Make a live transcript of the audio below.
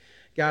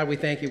God, we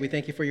thank you. We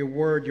thank you for your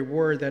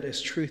word that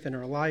is truth in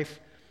our life.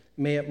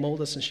 May it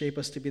mold us and shape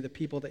us to be the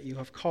people that you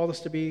have called us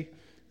to be,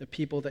 the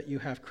people that you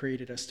have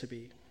created us to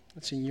be.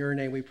 It's in your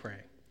name we pray.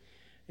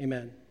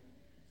 Amen.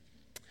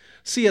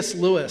 C.S.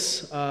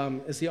 Lewis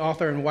is the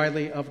author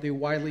of the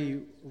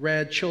widely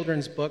read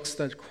children's books,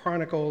 The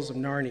Chronicles of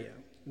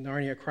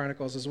Narnia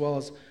Chronicles, as well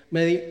as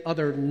many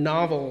other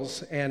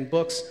novels and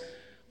books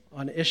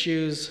on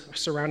issues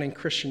surrounding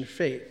Christian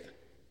faith.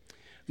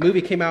 A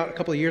movie came out a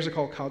couple of years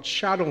ago called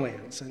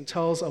Shadowlands and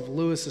tells of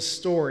Lewis's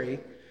story,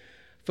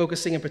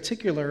 focusing in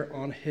particular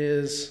on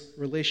his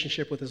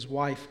relationship with his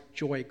wife,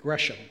 Joy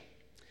Gresham.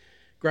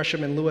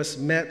 Gresham and Lewis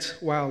met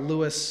while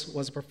Lewis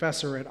was a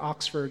professor at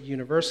Oxford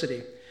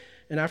University.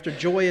 And after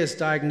Joy is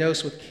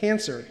diagnosed with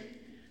cancer,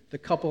 the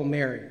couple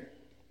marry.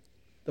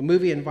 The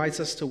movie invites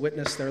us to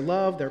witness their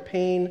love, their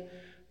pain,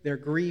 their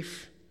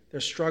grief, their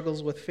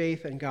struggles with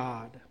faith and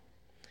God.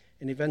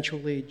 And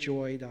eventually,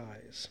 Joy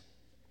dies.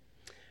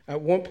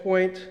 At one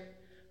point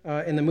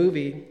in the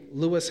movie,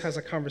 Lewis has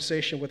a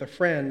conversation with a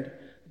friend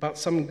about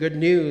some good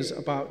news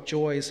about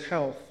Joy's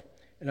health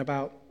and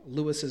about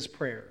Lewis's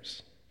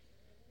prayers.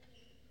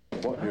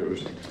 What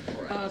news?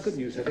 Good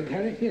news, I think,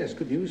 Harry. Yes,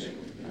 good news.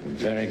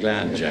 Very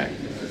glad, Jack.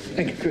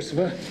 Thank you,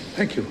 Christopher.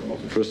 Thank you.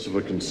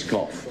 Christopher can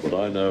scoff, but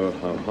I know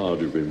how hard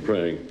you've been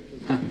praying.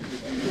 Huh?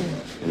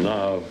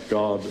 Now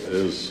God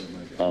is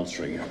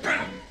answering your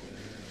prayer.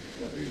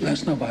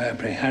 That's not why I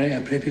pray, Harry.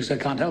 I pray because I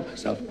can't help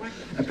myself.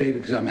 I pray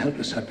because I'm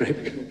helpless. I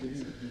pray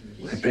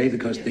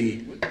because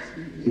the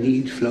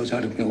need flows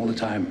out of me all the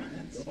time,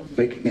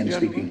 waking and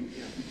sleeping.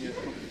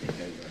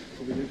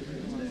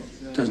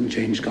 It doesn't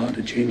change God,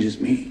 it changes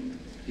me.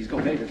 He's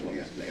got papers for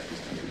you.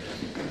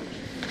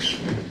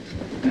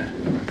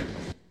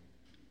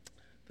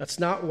 That's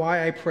not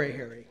why I pray,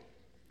 Harry.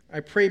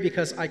 I pray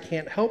because I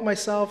can't help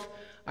myself.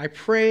 I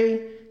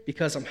pray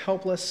because I'm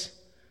helpless.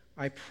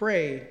 I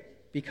pray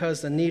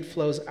because the need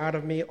flows out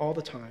of me all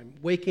the time,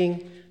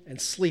 waking and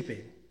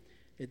sleeping.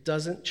 It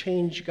doesn't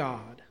change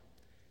God.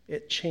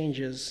 It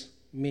changes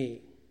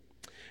me.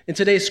 In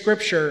today's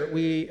scripture,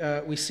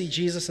 we see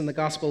Jesus in the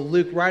Gospel of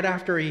Luke right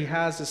after he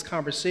has this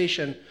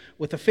conversation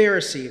with a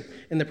Pharisee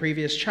in the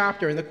previous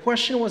chapter. And the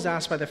question was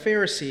asked by the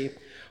Pharisee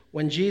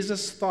when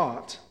Jesus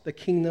thought the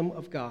kingdom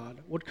of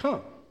God would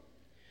come.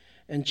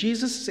 And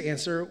Jesus'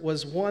 answer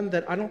was one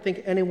that I don't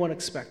think anyone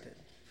expected.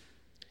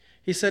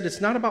 He said,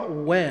 it's not about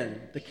when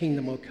the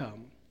kingdom will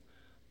come,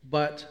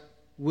 but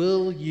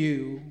will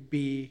you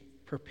be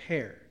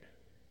prepared?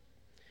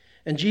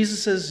 And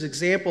Jesus'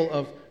 example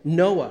of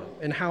Noah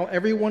and how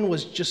everyone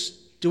was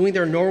just doing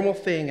their normal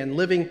thing and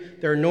living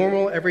their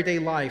normal everyday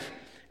life,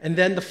 and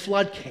then the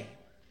flood came.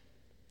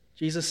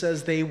 Jesus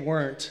says they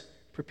weren't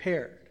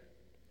prepared.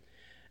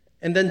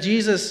 And then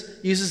Jesus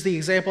uses the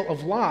example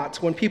of Lot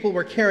when people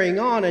were carrying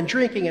on and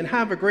drinking and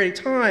have a great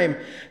time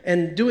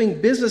and doing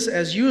business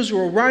as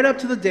usual right up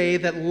to the day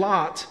that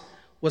Lot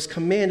was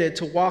commanded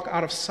to walk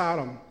out of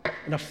Sodom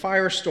and a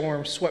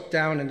firestorm swept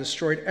down and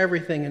destroyed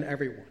everything and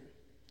everyone.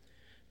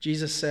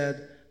 Jesus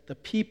said the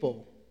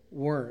people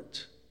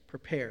weren't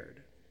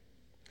prepared.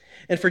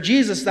 And for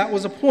Jesus, that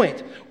was a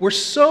point. We're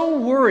so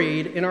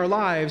worried in our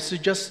lives to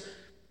just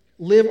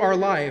live our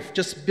life,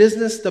 just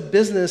the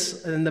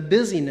business and the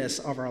busyness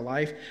of our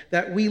life,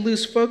 that we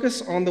lose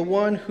focus on the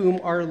one whom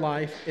our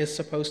life is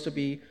supposed to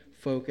be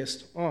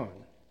focused on.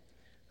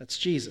 That's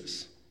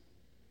Jesus.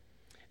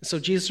 And so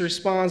Jesus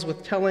responds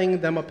with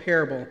telling them a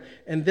parable.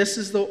 And this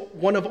is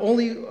one of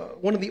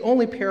the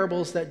only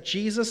parables that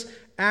Jesus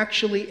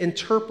actually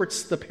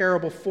interprets the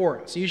parable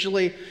for us.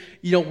 Usually,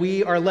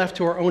 we are left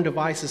to our own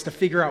devices to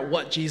figure out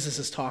what Jesus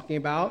is talking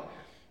about.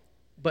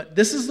 But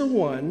this is the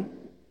one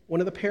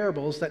of the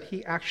parables that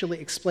he actually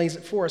explains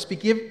it for us.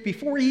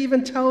 Before he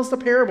even tells the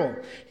parable,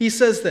 he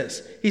says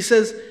this. He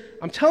says,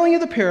 I'm telling you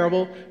the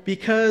parable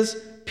because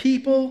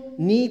people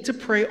need to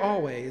pray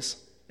always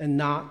and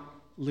not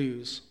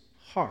lose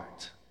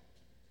heart.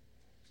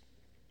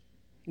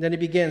 And then he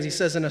begins. He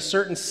says, in a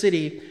certain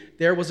city,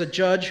 there was a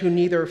judge who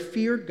neither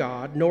feared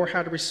God nor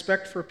had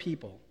respect for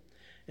people.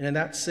 And in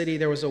that city,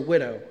 there was a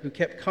widow who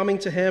kept coming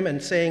to him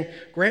and saying,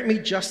 grant me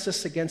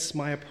justice against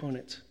my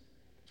opponent.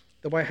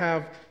 Though I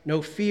have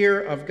no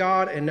fear of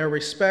God and no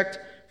respect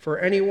for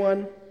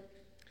anyone,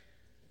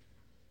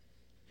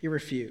 he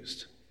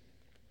refused.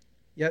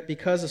 Yet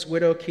because this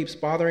widow keeps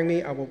bothering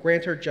me, I will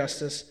grant her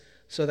justice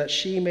so that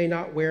she may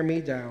not wear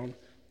me down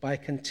by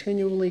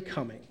continually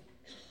coming.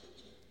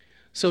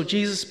 So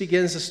Jesus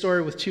begins the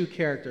story with two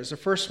characters. The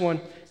first one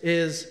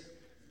is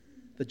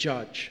the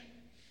judge.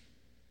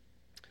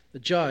 The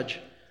judge.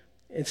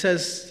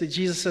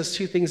 Jesus says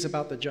two things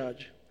about the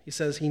judge. He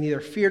says he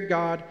neither feared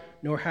God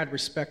nor had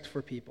respect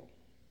for people.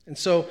 And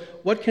so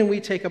what can we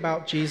take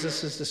about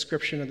Jesus'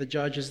 description of the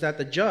judge is that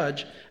the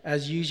judge,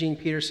 as Eugene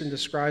Peterson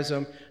describes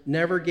him,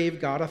 never gave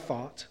God a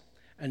thought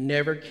and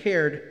never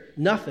cared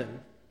nothing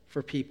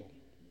for people.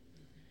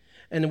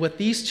 And with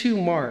these two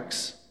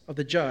marks of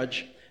the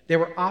judge, there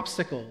were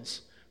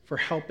obstacles for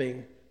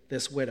helping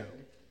this widow.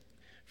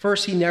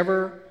 First, he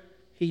never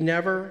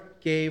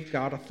gave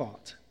God a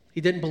thought.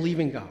 He didn't believe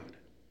in God.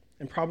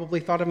 and probably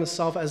thought of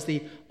himself as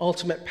the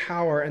ultimate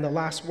power and the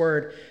last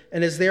word,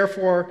 and is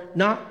therefore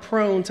not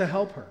prone to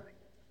help her.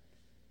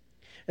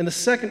 And the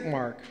second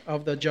mark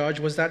of the judge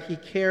was that he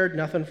cared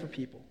nothing for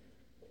people.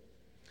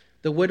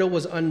 The widow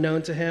was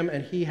unknown to him,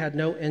 and he had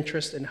no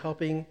interest in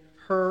helping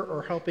her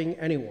or helping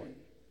anyone.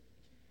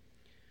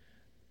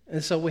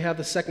 And so we have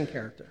the second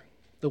character,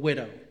 the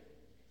widow.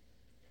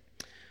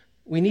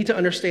 We need to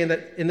understand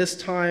that in this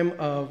time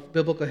of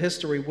biblical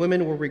history,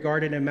 women were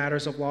regarded in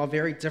matters of law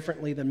very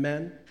differently than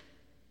men.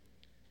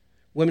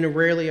 Women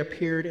rarely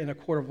appeared in a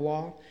court of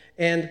law.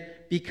 And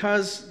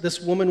because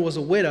this woman was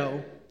a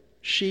widow,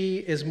 she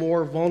is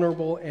more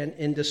vulnerable and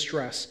in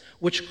distress,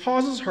 which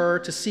causes her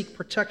to seek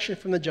protection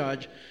from the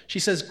judge. She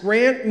says,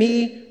 "Grant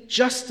me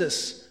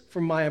justice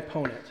from my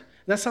opponent."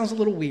 And that sounds a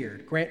little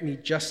weird, "grant me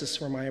justice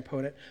from my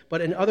opponent."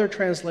 But in other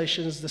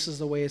translations, this is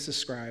the way it's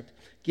described.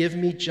 "Give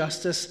me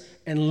justice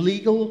and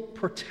legal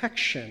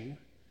protection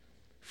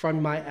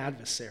from my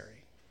adversary."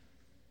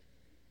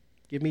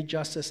 Give me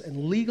justice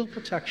and legal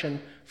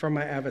protection from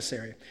my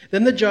adversary.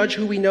 Then the judge,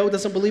 who we know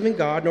doesn't believe in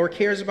God nor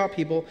cares about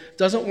people,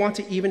 doesn't want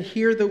to even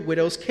hear the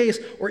widow's case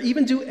or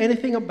even do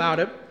anything about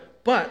it,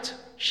 but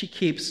she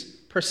keeps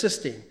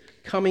persisting,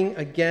 coming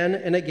again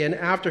and again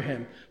after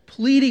him,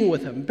 pleading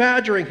with him,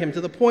 badgering him to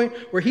the point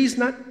where he's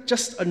not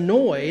just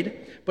annoyed,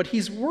 but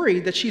he's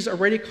worried that she's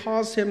already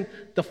caused him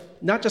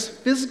not just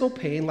physical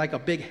pain, like a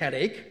big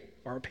headache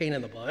or a pain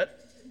in the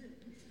butt,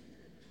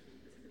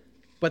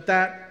 but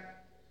that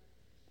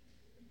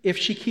if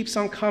she keeps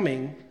on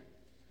coming,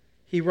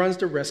 he runs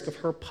the risk of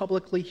her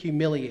publicly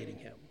humiliating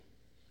him.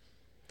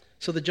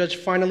 So the judge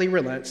finally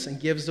relents and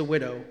gives the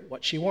widow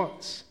what she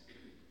wants.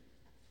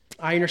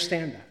 I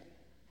understand that.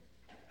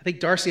 I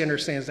think Darcy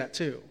understands that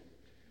too.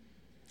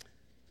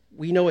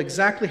 We know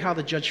exactly how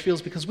the judge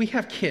feels because we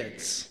have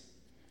kids.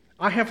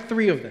 I have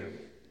 3 of them.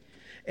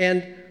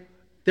 And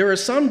there are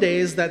some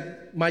days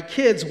that my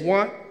kids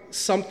want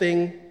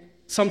something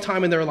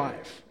sometime in their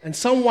life, and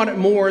some want it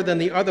more than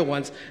the other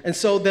ones, and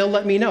so they'll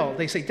let me know.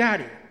 They say,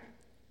 Daddy,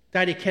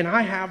 can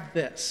I have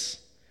this?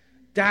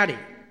 Daddy,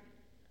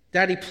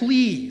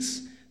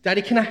 please.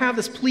 Daddy, can I have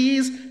this,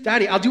 please?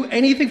 Daddy, I'll do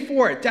anything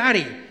for it.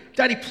 Daddy,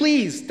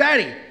 please.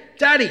 Daddy,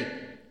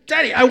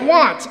 I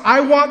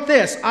want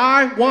this.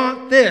 I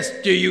want this.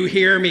 Do you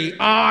hear me?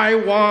 I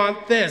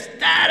want this.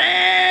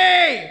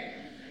 Daddy!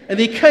 And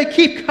they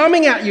keep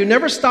coming at you,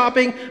 never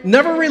stopping,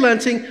 never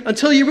relenting,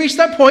 until you reach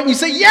that point and you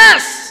say,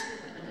 yes!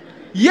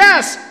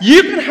 Yes,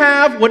 you can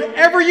have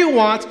whatever you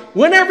want,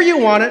 whenever you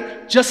want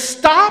it. Just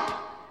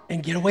stop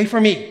and get away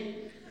from me.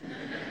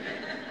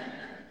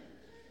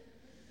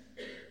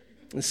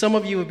 And some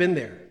of you have been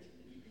there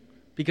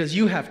because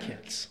you have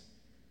kids.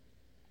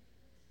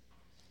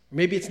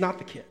 Maybe it's not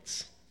the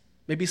kids.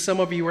 Maybe some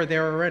of you are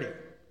there already,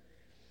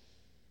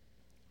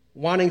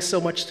 wanting so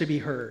much to be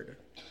heard.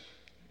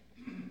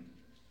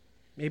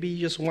 Maybe you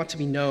just want to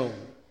be known.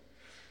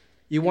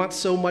 You want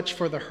so much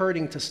for the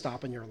hurting to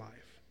stop in your life.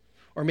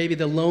 Or maybe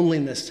the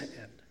loneliness to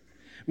end.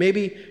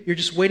 Maybe you're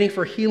just waiting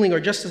for healing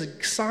or just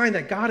a sign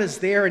that God is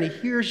there and he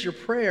hears your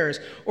prayers.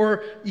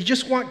 Or you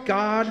just want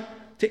God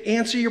to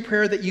answer your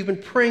prayer that you've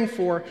been praying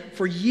for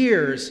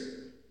years.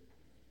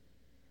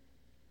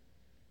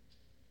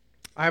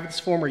 I have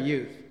this former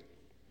youth,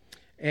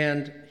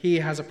 and he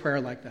has a prayer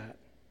like that.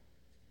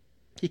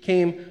 He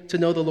came to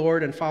know the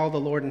Lord and follow the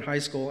Lord in high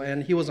school,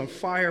 and he was on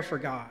fire for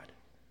God.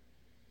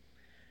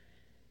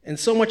 And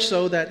so much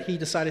so that he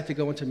decided to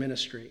go into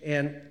ministry.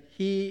 And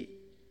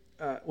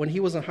when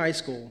he was in high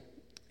school,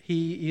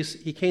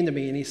 he came to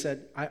me and he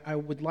said,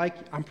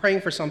 I'm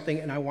praying for something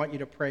and I want you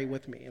to pray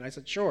with me. And I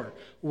said, sure,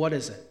 what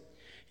is it?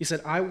 He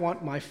said, I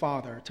want my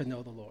father to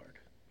know the Lord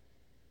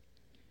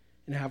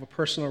and have a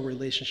personal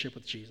relationship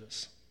with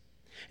Jesus.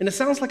 And it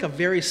sounds like a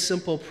very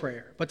simple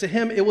prayer, but to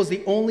him it was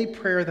the only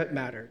prayer that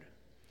mattered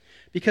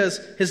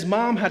because his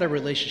mom had a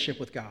relationship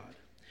with God.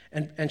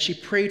 And she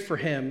prayed for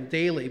him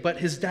daily. But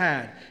his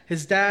dad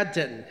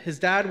didn't. His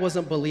dad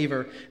wasn't a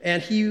believer.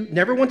 And he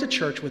never went to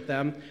church with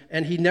them.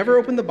 And he never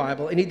opened the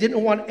Bible. And he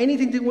didn't want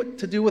anything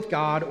to do with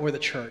God or the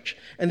church.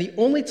 And the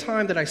only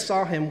time that I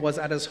saw him was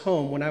at his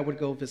home when I would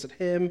go visit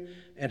him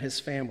and his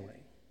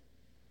family.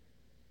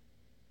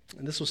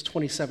 And this was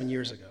 27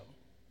 years ago.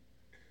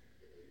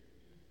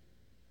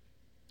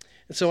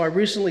 And so I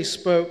recently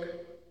spoke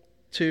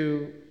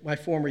to my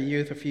former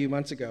youth a few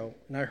months ago,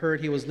 and I heard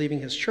he was leaving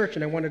his church,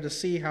 and I wanted to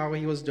see how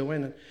he was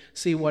doing and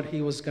see what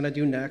he was going to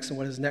do next and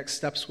what his next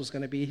steps was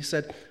going to be. He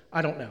said,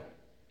 I don't know.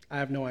 I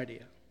have no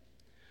idea.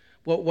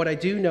 Well, what I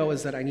do know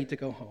is that I need to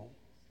go home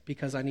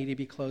because I need to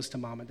be close to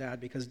mom and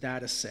dad because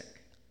dad is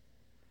sick.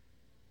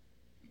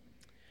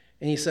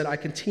 And he said, I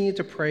continue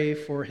to pray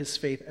for his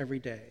faith every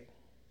day.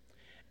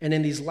 And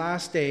in these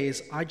last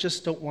days, I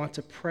just don't want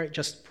to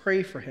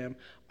pray for him.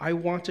 I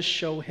want to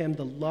show him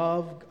the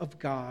love of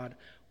God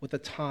with the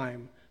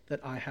time that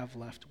I have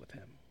left with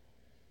him.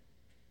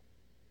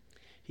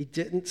 He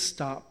didn't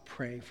stop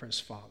praying for his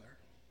father.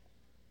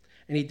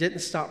 And he didn't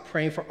stop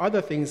praying for other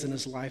things in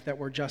his life that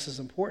were just as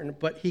important,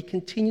 but he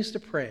continues to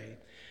pray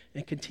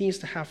and continues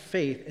to have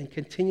faith and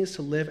continues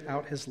to live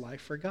out his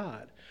life for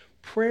God.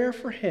 Prayer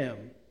for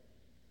him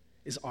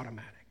is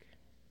automatic.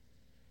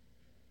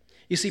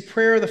 You see,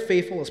 prayer of the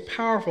faithful is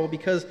powerful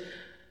because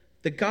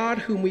the God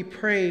who we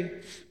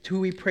pray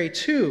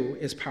to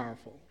is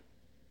powerful.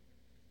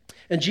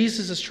 And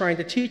Jesus is trying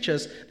to teach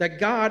us that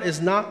God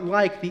is not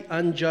like the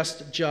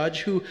unjust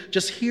judge who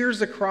just hears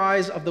the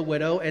cries of the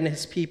widow and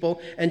his people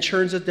and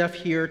turns a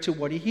deaf ear to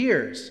what he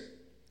hears.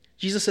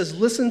 Jesus says,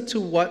 listen to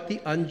what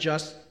the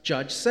unjust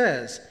judge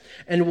says.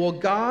 And will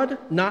God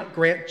not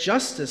grant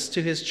justice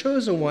to his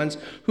chosen ones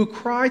who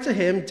cry to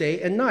him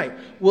day and night?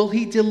 Will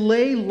he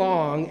delay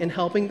long in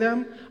helping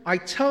them? I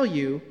tell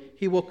you,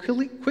 he will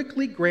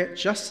quickly grant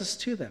justice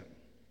to them.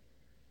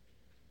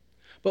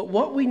 But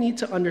what we need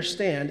to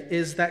understand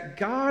is that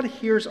God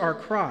hears our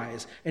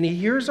cries, and he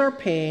hears our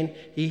pain,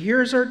 he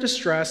hears our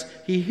distress,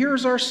 he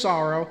hears our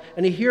sorrow,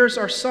 and he hears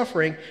our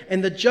suffering,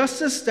 and the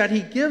justice that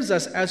he gives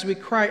us as we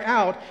cry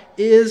out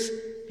is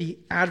the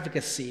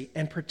advocacy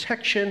and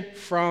protection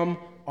from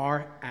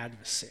our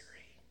adversary.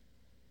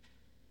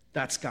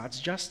 That's God's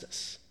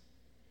justice.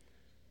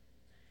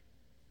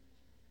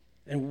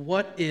 And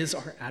what is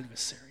our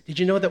adversary? Did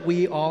you know that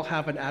we all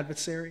have an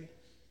adversary?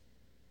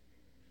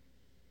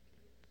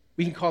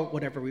 We can call it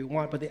whatever we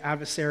want, but the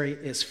adversary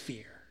is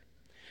fear.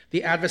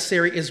 The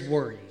adversary is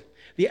worry.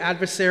 The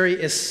adversary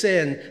is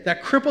sin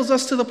that cripples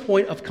us to the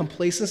point of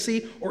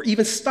complacency or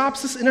even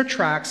stops us in our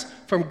tracks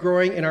from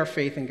growing in our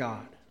faith in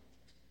God.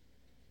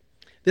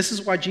 This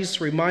is why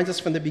Jesus reminds us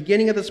from the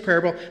beginning of this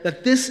parable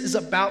that this is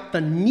about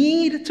the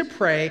need to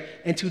pray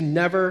and to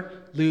never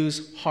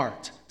lose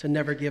heart, to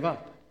never give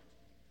up.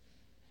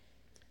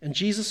 And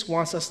Jesus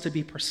wants us to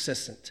be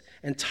persistent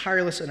and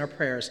tireless in our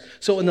prayers.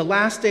 So in the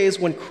last days,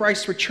 when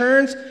Christ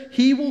returns,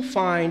 he will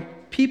find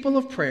people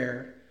of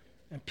prayer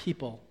and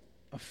people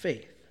of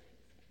faith.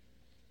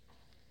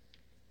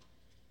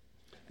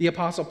 The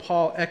Apostle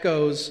Paul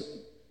echoes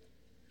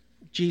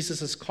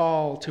Jesus'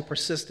 call to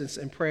persistence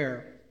in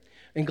prayer.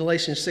 In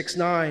Galatians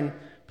 6:9,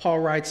 Paul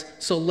writes,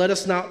 "So let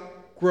us not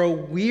grow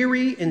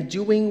weary in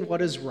doing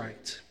what is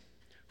right,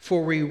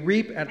 for we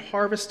reap at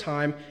harvest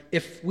time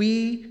if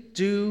we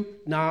do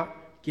not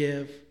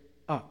give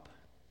up."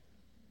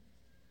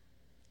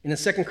 And in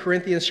 2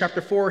 Corinthians chapter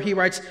 4, he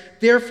writes,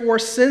 "Therefore,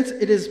 since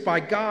it is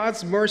by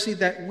God's mercy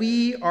that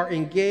we are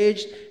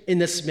engaged in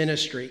this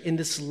ministry, in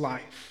this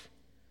life,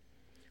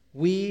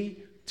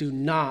 we do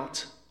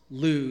not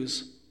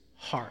lose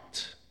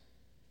heart."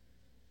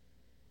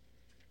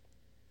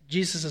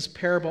 Jesus'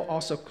 parable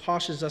also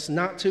cautions us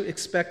not to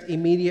expect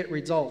immediate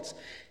results.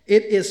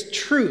 It is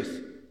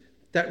truth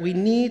that we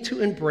need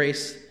to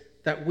embrace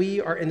that we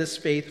are in this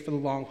faith for the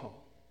long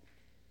haul.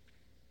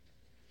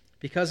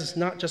 Because it's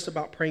not just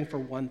about praying for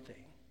one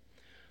thing,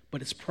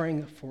 but it's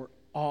praying for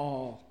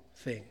all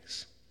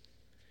things.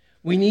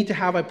 We need to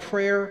have a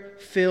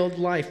prayer-filled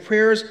life,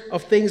 prayers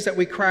of things that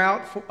we cry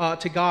out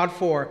to God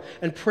for,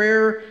 and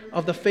prayer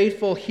of the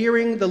faithful,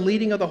 hearing the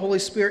leading of the Holy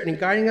Spirit and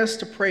guiding us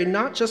to pray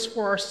not just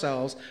for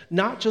ourselves,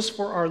 not just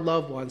for our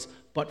loved ones,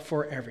 but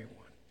for everyone.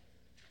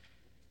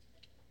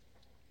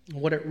 And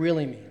what it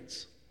really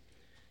means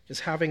is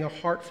having a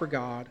heart for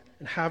God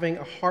and having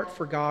a heart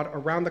for God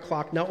around the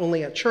clock, not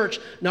only at church,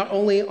 not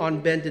only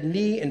on bended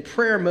knee in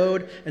prayer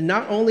mode, and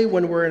not only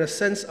when we're in a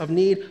sense of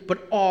need,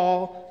 but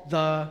all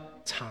the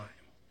time.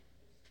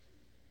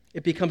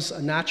 It becomes a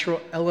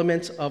natural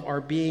element of our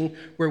being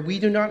where we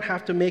do not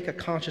have to make a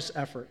conscious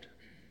effort.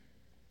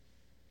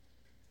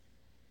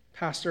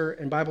 Pastor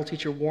and Bible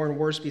teacher Warren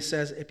Worsby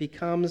says it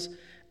becomes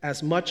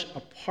as much a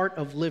part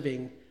of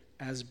living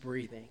as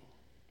breathing.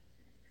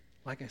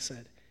 Like I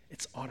said,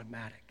 it's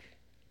automatic.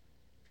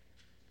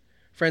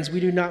 Friends,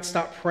 we do not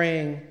stop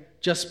praying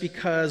just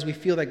because we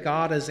feel that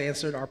God has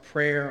answered our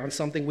prayer on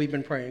something we've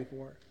been praying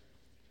for.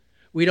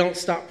 We don't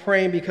stop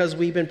praying because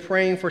we've been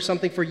praying for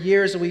something for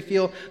years and we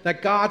feel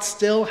that God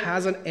still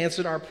hasn't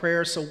answered our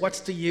prayers, so what's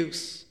the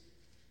use?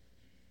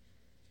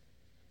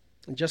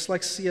 And just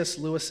like C.S.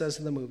 Lewis says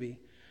in the movie,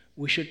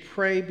 we should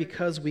pray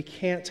because we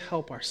can't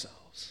help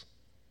ourselves.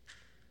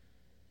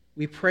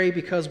 We pray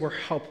because we're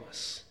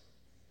helpless.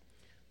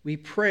 We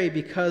pray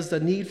because the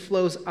need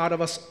flows out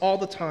of us all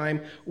the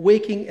time,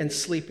 waking and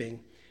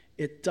sleeping.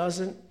 It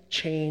doesn't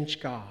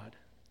change God.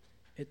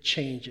 It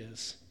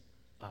changes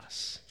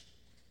us.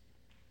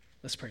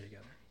 Let's pray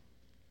together.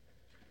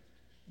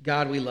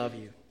 God, we love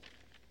you.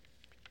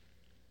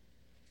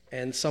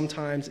 And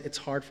sometimes it's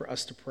hard for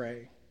us to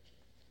pray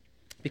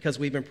because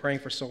we've been praying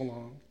for so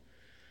long.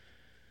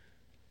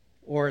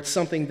 Or it's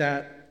something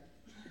that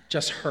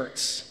just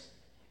hurts,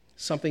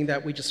 something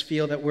that we just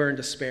feel that we're in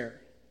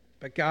despair.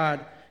 But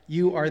God,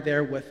 you are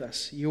there with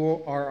us.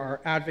 You are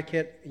our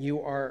advocate.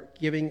 You are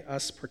giving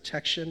us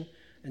protection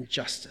and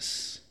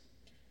justice.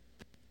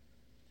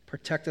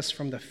 Protect us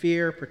from the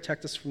fear,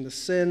 protect us from the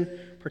sin,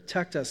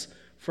 protect us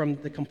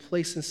from the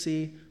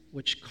complacency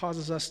which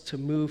causes us to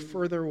move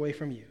further away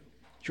from you.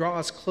 Draw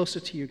us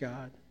closer to you,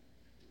 God,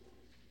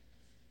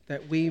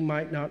 that we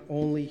might not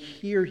only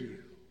hear you,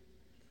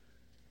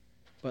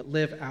 but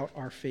live out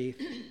our faith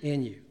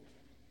in you.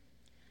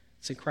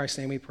 It's in Christ's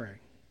name we pray.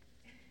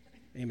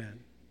 Amen.